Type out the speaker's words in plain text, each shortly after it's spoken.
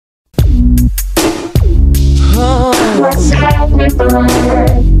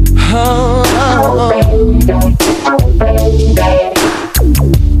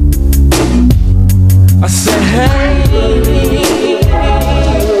I said, hey,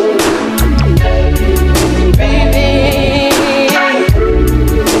 baby,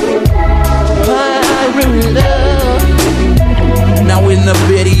 I really love. Now in the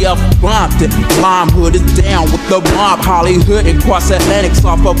video, Compton, Lime Hood is down with the mob. Hollywood and Cross Atlantic's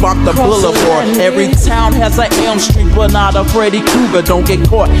off of the Boulevard. Every town has an Elm Street, but not a Freddy Krueger. Don't get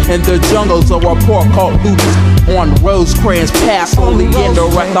caught in the jungles or a park called Hooters. On Rosecrans Pass, only in the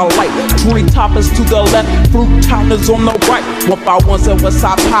right the light. Tree toppers to the left, fruit counters on the right. One by ones at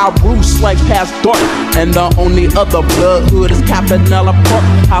Westside Piru, like past dark. And the only other blood hood is Capanella Park.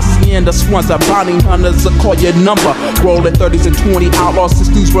 Hacienda Swans, bounty hunters will call your number. Rolling 30s and 20 outlaws,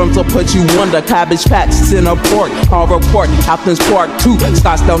 60s runs will put you under. Cabbage Patch, Center Park, Harvard Park, Athens Park 2,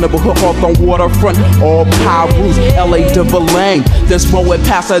 Scottsdale neighborhood, Hawthorne waterfront. All Pirus, LA Devillane. This road with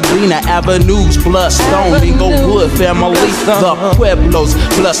Pasadena Avenues, Bloodstone, Inglewood family, the Pueblos,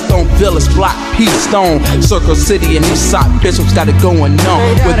 Bloodstone Villas, Block, Peastone, Circle City and Eastside Bishops got it going on.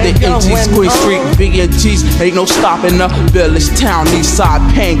 With the MGs, Queen Street, B&Gs, ain't no stopping the Village Town, Eastside,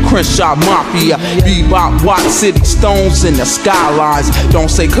 Payne, Crenshaw, Mafia, Bebop, Watt City, Stones in the skylines. Don't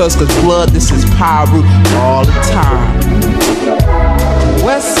say cuz blood, this is Piru all the time.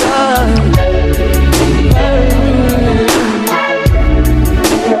 Westside,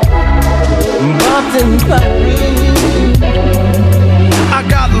 I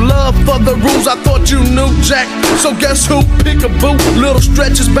got love for the rules, I thought you knew, Jack. So guess who? Peekaboo, little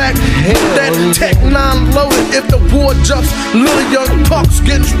stretches back. That Tech 9 loaded if the war jumps. Little young punks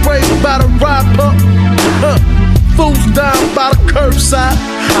getting sprayed by the ride pump. Fools down by the curbside.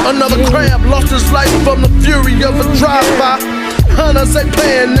 Another crab lost his life from the fury of a drive-by. Hunters ain't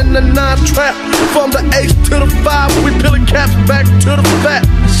playing in the 9-trap. From the H to the 5, we peeling caps back to the fat.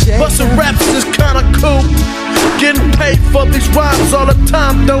 Bustin' raps is kinda cool. Getting paid for these rhymes all the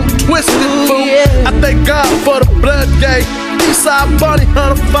time, don't twist it, fool. I thank God for the blood game. Eastside Bunny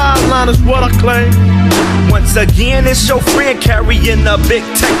Hunter 5 line is what I claim. Once again, it's your friend carrying a big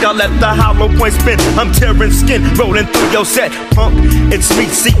tech. I let the hollow point spin. I'm tearing skin, rolling through your set. Punk, it's me,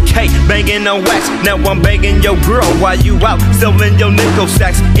 CK, banging on wax. Now I'm banging your girl while you out, selling your nickel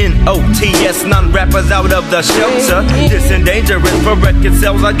sacks. NOTS, non-rappers out of the shelter. This and dangerous for record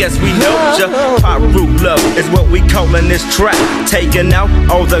sales, I guess we know ya. Piru love is what we callin' this track. Taking out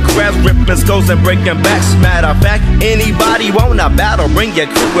all the crabs, ripping skulls and breaking backs. Matter of fact, anybody wanna battle, bring your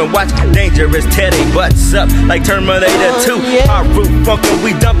crew and watch Dangerous Teddy butts up like Terminator 2. Piru funkin',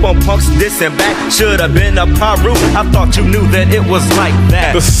 we dump on punks, this and back. Should've been a Piru, I thought you knew that it was like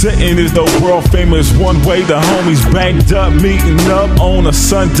that. The setting is the world famous one way. The homies banked up, meeting up on a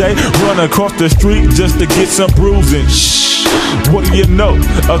Sunday. Run across the street just to get some bruising. Shh, what do you know?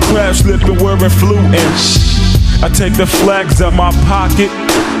 A crab slipping wearing fluent. Shh, I take the flags out my pocket,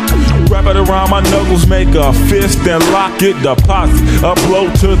 wrap it around my knuckles, make a fist and lock it. Deposit a blow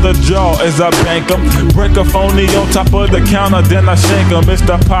to the jaw as I bank them. Break a phony on top of the counter, then I shank them. It's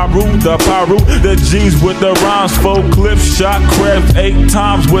the Piru, the G's with the rhymes. 4 clips, shot crabs 8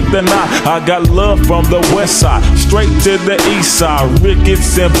 times with the 9. I got love from the west side, straight to the east side.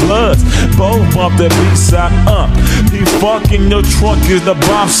 Rickets and Bloods, both bump the B-side. He fucking your trunk is the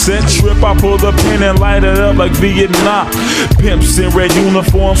bomb set. Trip, I pull the pin and light it up like Vietnam. Pimps in red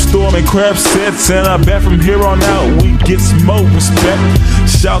uniforms, storming crab sets, and I bet from here on out we get some more respect.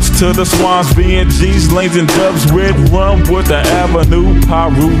 Shouts to the Swans, B&Gs, Lanes and Dubs, Red Rum with the Avenue,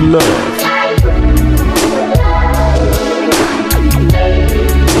 Piru love.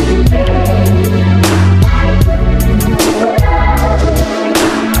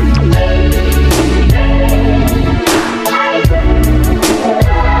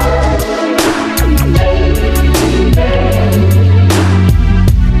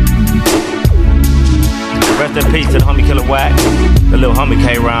 Rest in peace to the homie Killer Wack, the little homie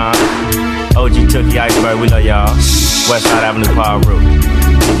K-Ron, OG took the iceberg, we love y'all. Westside Avenue, Piru.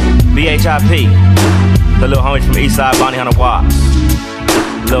 BHIP, the little homie from Eastside, Bonnie Hunter Watts.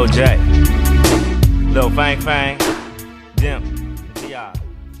 Lil J, Lil Fang Fang, Dim.